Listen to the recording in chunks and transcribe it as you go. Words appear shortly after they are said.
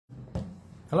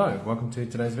Hello, welcome to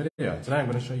today's video. Today I'm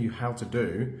going to show you how to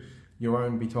do your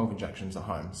own B12 injections at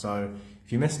home. So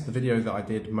if you missed the video that I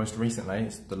did most recently,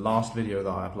 it's the last video that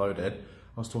I uploaded, I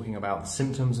was talking about the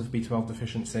symptoms of B12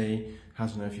 deficiency, how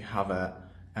to know if you have it,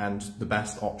 and the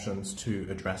best options to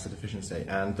address the deficiency.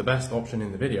 And the best option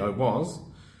in the video was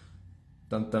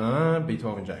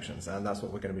B12 injections, and that's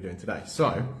what we're going to be doing today.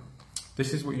 So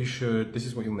this is what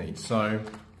you'll need. So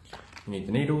you need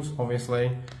the needles,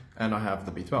 obviously, and I have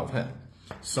the B12 here.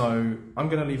 So I'm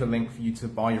going to leave a link for you to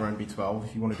buy your own B12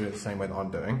 if you want to do it the same way that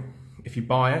I'm doing. If you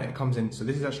buy it, it comes in, so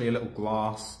this is actually a little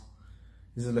glass,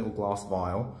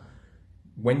 vial.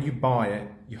 When you buy it,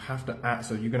 you have to add,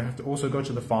 so you're going to have to also go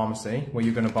to the pharmacy where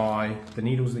you're going to buy the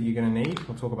needles that you're going to need.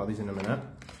 We'll talk about these in a minute.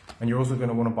 And you're also going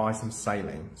to want to buy some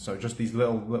saline. So just these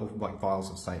little like vials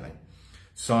of saline.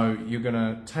 So you're going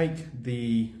to take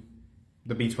the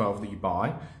B12 that you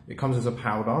buy. It comes as a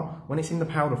powder. When it's in the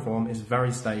powder form, it's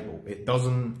very stable. It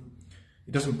doesn't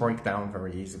break down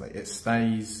very easily. It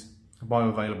stays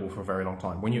bioavailable for a very long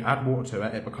time. When you add water to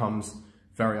it, it becomes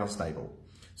very unstable.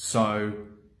 So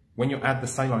when you add the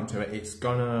saline to it, it's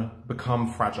gonna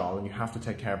become fragile and you have to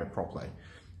take care of it properly.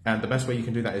 And the best way you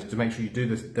can do that is to make sure you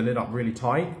do the lid up really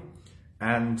tight,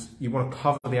 and you want to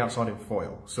cover the outside in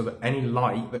foil so that any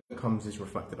light that comes is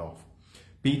reflected off.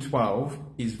 B12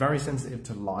 is very sensitive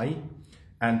to light,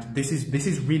 and this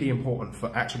is really important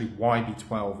for actually why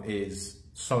B12 is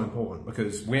so important,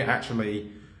 because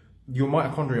your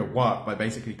mitochondria work by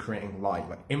basically creating light,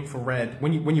 like infrared.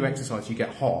 When you exercise, you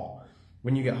get hot.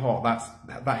 When you get hot,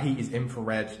 that heat is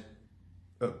infrared.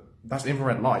 That's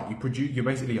infrared light. You're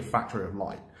basically a factory of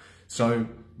light. So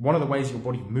one of the ways your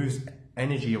body moves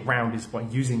energy around is by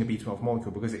using the B12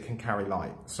 molecule, because it can carry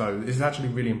light. So this is actually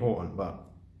really important, but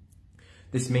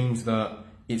this means that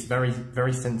it's very,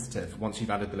 very sensitive once you've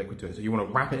added the liquid to it. So you want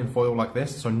to wrap it in foil like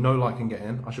this so no light can get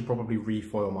in. I should probably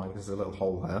re-foil mine because there's a little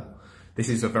hole there. This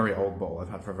is a very old bottle I've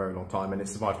had for a very long time, and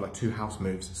it's survived like 2 house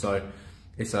moves. So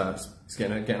it's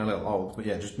getting a little old. But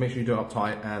yeah, just make sure you do it up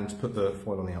tight and put the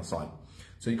foil on the outside.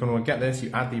 So you're going to want to get this,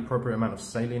 you add the appropriate amount of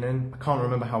saline in. I can't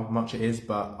remember how much it is,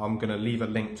 but I'm going to leave a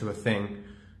link to a thing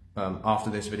after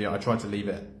this video. I tried to leave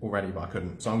it already, but I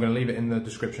couldn't. So I'm going to leave it in the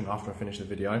description after I finish the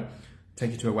video.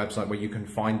 Take you to a website where you can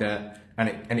find it,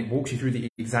 and it walks you through the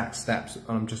exact steps. And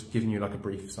I'm just giving you like a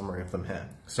brief summary of them here.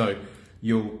 So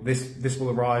this will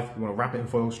arrive. You want to wrap it in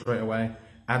foil straight away,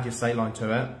 add your saline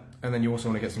to it, and then you also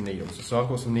want to get some needles. So I've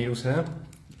got some needles here.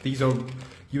 These are,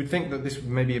 you would think that this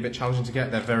may be a bit challenging to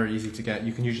get. They're very easy to get.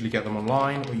 You can usually get them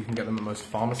online, or you can get them at most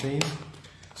pharmacies.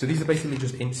 So these are basically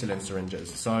just insulin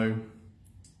syringes. So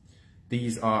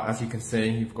these are, as you can see,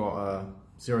 you've got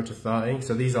 0 to 30.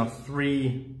 So these are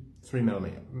 3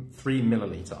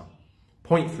 milliliter,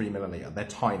 0.3 milliliter. They're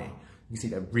tiny. You can see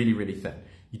they're really, really thin.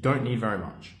 You don't need very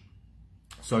much.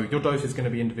 So your dose is going to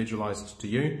be individualized to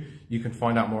you. You can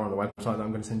find out more on the website that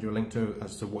I'm going to send you a link to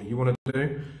as to what you want to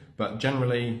do. But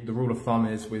generally, the rule of thumb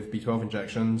is with B12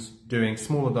 injections, doing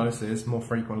smaller doses more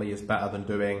frequently is better than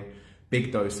doing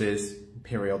big doses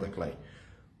periodically.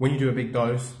 When you do a big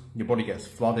dose, your body gets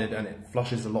flooded and it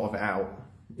flushes a lot of it out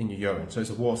in your urine. So it's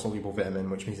a water-soluble vitamin,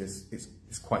 which means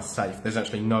it's quite safe. There's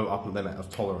actually no upper limit of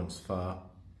tolerance for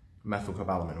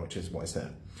methylcobalamin, which is what is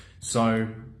here. So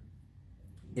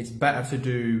it's better to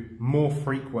do more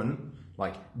frequent,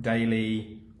 like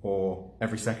daily or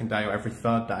every second day or every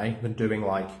third day, than doing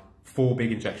like 4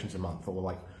 big injections a month, or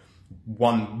like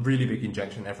 1 really big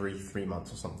injection every 3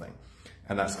 months or something.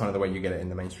 And that's kind of the way you get it in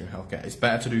the mainstream healthcare. It's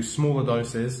better to do smaller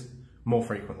doses more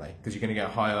frequently, because you're going to get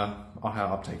a higher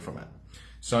uptake from it.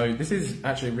 So this is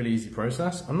actually a really easy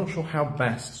process. I'm not sure how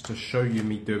best to show you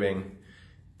me doing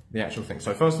the actual thing.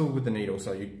 So first of all, with the needle,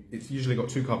 so it's usually got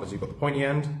 2 covers. You've got the pointy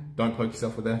end, don't poke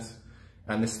yourself with this,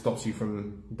 and this stops you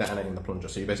from detonating the plunger.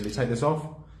 So you basically take this off,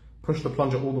 push the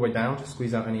plunger all the way down to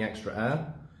squeeze out any extra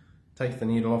air, take the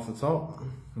needle off the top,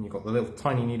 and you've got the little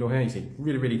tiny needle here. You see,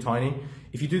 really, really tiny.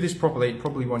 If you do this properly, it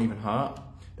probably won't even hurt.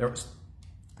 There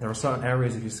are certain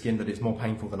areas of your skin that it's more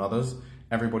painful than others.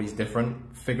 Everybody's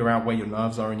different. Figure out where your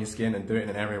nerves are in your skin and do it in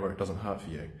an area where it doesn't hurt for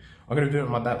you. I'm going to do it on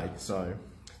my belly, so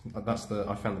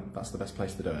I found that's the best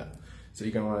place to do it. So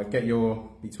you're going to want to get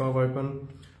your B12 open.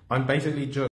 I'm going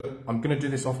to do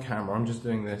this off camera. I'm just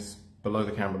doing this below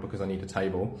the camera because I need a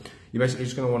table. You're basically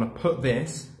just going to want to put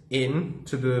this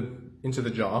into the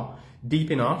jar deep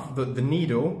enough that the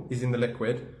needle is in the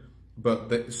liquid, but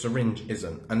the syringe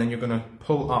isn't. And then you're going to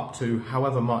pull up to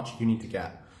however much you need to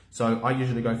get. So I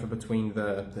usually go for between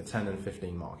the 10 and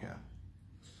 15 mark here.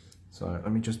 So let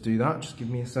me just do that. Just give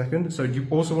me a second. So you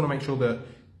also want to make sure that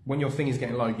when your thing is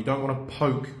getting low, you don't want to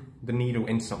poke the needle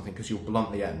into something because you'll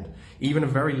blunt the end. Even a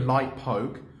very light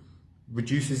poke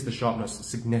reduces the sharpness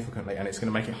significantly, and it's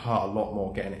going to make it hurt a lot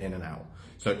more getting it in and out.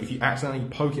 So if you accidentally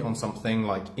poke it on something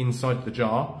like inside the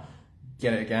jar,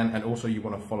 get it again. And also you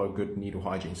want to follow good needle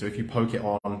hygiene. So if you poke it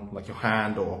on like your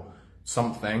hand or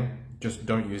something, just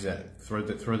don't use it. Throw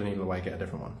the needle away, get a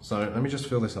different one. So let me just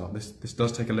fill this up. This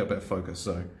does take a little bit of focus,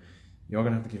 so you're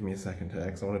going to have to give me a second here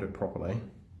because I want to do it properly.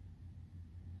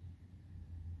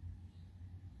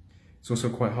 It's also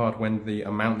quite hard when the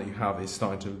amount that you have is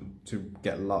starting to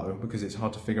get low, because it's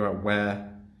hard to figure out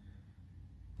where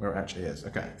it actually is.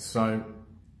 Okay, so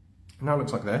now it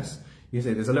looks like this. You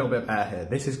see there's a little bit of air here.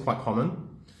 This is quite common.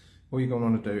 All you're going to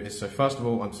want to do is, so first of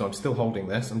all, I'm still holding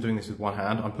this. I'm doing this with one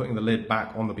hand. I'm putting the lid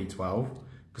back on the B12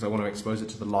 because I want to expose it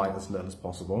to the light as little as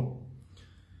possible.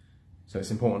 So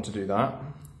it's important to do that.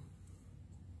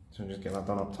 So just get that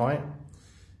done up tight.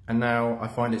 And now I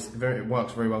find it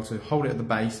works very well to hold it at the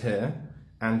base here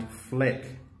and flick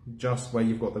just where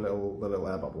you've got the little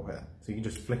air bubble here. So you can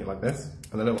just flick it like this,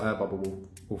 and the little air bubble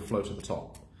will flow to the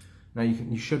top. Now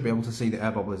you should be able to see the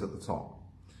air bubble is at the top.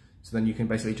 So then you can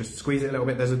basically just squeeze it a little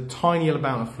bit. There's a tiny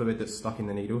amount of fluid that's stuck in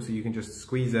the needle, so you can just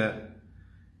squeeze it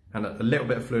and a little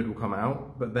bit of fluid will come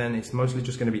out, but then it's mostly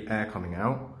just going to be air coming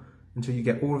out until you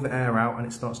get all of the air out and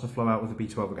it starts to flow out with the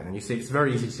B12 again. And you see, it's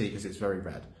very easy to see because it's very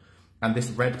red. And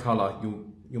this red color,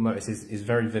 you'll notice is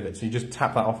very vivid. So you just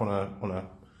tap that off on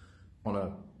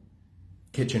a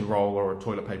kitchen roll or a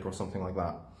toilet paper or something like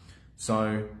that.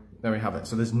 So there we have it.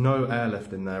 So there's no air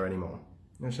left in there anymore.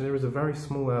 Actually, there is a very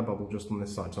small air bubble just on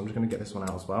this side, so I'm just going to get this one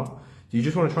out as well. So you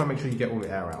just want to try and make sure you get all the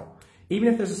air out. Even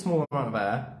if there's a small amount of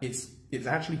air, it's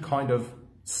actually kind of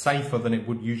safer than it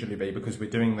would usually be, because we're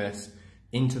doing this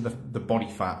into the body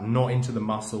fat, not into the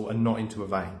muscle and not into a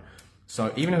vein.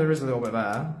 So even if there is a little bit of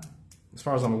air, as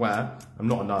far as I'm aware, I'm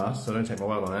not a nurse, so don't take my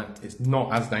word on it, it's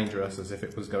not as dangerous as if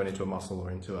it was going into a muscle or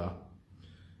into a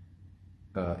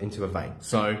vein.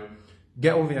 So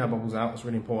get all the air bubbles out, it's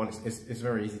really important, it's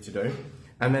very easy to do.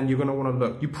 And then you're going to want to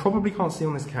look, you probably can't see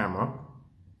on this camera,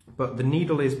 but the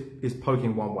needle is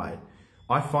poking one way.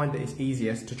 I find that it's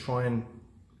easiest to try and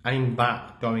aim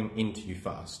that going into you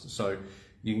first, so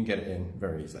you can get it in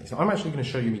very easily. So I'm actually going to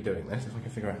show you me doing this, if I can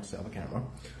figure out how to set up the camera.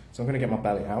 So I'm going to get my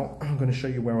belly out, I'm going to show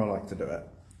you where I like to do it.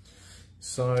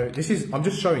 So I'm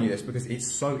just showing you this because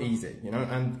it's so easy, you know,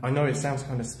 and I know it sounds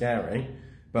kind of scary,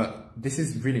 but this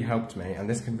has really helped me, and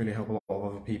this can really help a lot of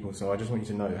other people, so I just want you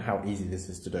to know how easy this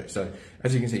is to do. So,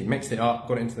 as you can see, mixed it up,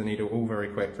 got it into the needle, all very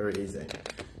quick, very easy.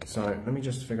 So, let me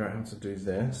just figure out how to do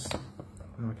this.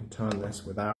 I can turn this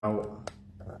without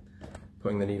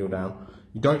putting the needle down.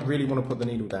 You don't really want to put the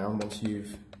needle down once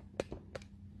you've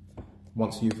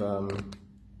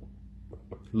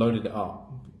loaded it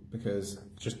up, because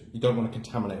you don't want to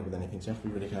contaminate it with anything, so you have to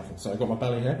be really careful. So I've got my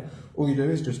belly here. All you do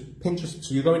is just pinch,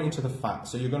 so you're going into the fat.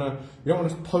 So you don't want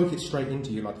to poke it straight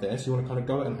into you like this. You want to kind of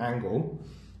go at an angle.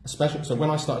 Especially, so when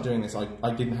I started doing this,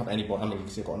 I didn't have any body. I mean, you can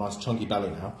see I've got a nice chunky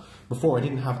belly now. Before, I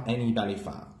didn't have any belly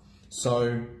fat.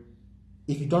 So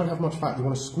if you don't have much fat, you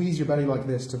want to squeeze your belly like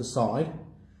this to the side,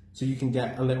 so you can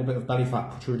get a little bit of belly fat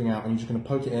protruding out, and you're just going to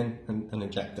poke it in and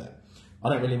inject it. I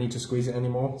don't really need to squeeze it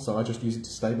anymore, so I just use it to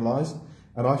stabilize.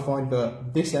 And I find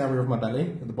that this area of my belly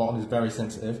at the bottom is very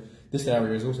sensitive. This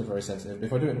area is also very sensitive.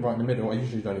 If I do it right in the middle, I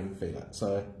usually don't even feel it.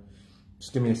 So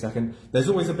just give me a second. There's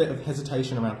always a bit of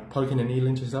hesitation around poking a needle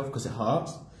into yourself because it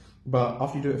hurts. But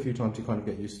after you do it a few times, you kind of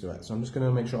get used to it. So I'm just going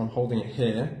to make sure I'm holding it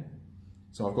here,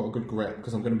 so I've got a good grip,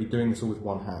 because I'm going to be doing this all with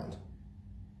one hand.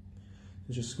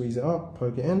 So just squeeze it up,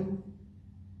 poke it in.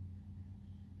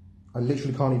 I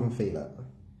literally can't even feel it.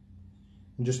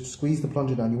 And just squeeze the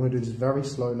plunger down. You want to do this very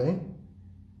slowly.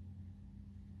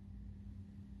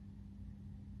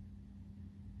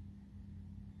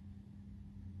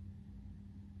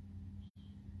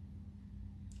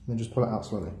 And then just pull it out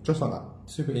slowly, just like that.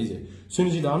 Super easy. As soon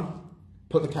as you're done,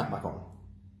 put the cap back on.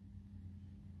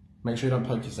 Make sure you don't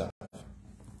poke yourself.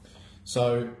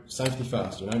 So safety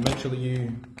first, you know. Make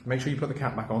sure you put the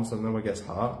cap back on so no one gets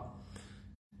hurt.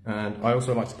 And I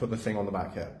also like to put the thing on the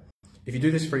back here. If you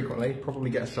do this frequently, probably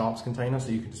get a sharps container so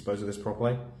you can dispose of this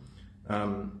properly.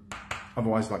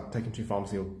 Otherwise, like, take them to your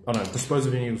pharmacy, or dispose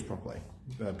of your needles properly.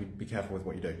 Be careful with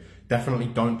what you do. Definitely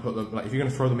don't put them, like, if you're going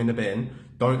to throw them in the bin,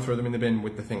 don't throw them in the bin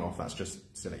with the thing off. That's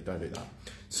just silly. Don't do that.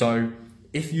 So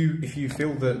if you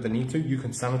feel the need to, you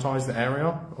can sanitize the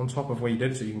area on top of where you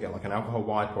did, so you can get like an alcohol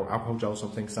wipe or alcohol gel or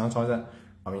something, sanitize it.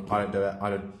 I mean, I don't do it.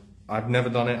 I've never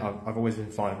done it. I've always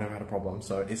been fine. I've never had a problem.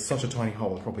 So it's such a tiny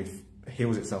hole, it probably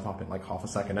heals itself up in like half a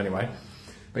second anyway.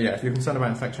 But yeah, if you're concerned about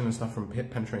infection and stuff from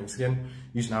penetrating skin,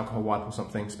 use an alcohol wipe or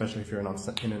something, especially if you're in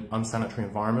an unsanitary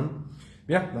environment.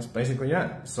 But yeah, that's basically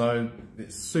it. So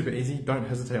it's super easy. Don't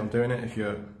hesitate on doing it if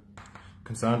you're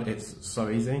concerned, it's so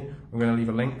easy. I'm going to leave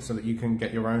a link so that you can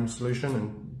get your own solution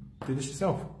and do this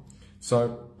yourself.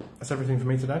 So that's everything for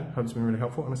me today. Hope it's been really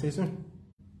helpful, and I'll see you soon.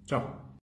 Ciao.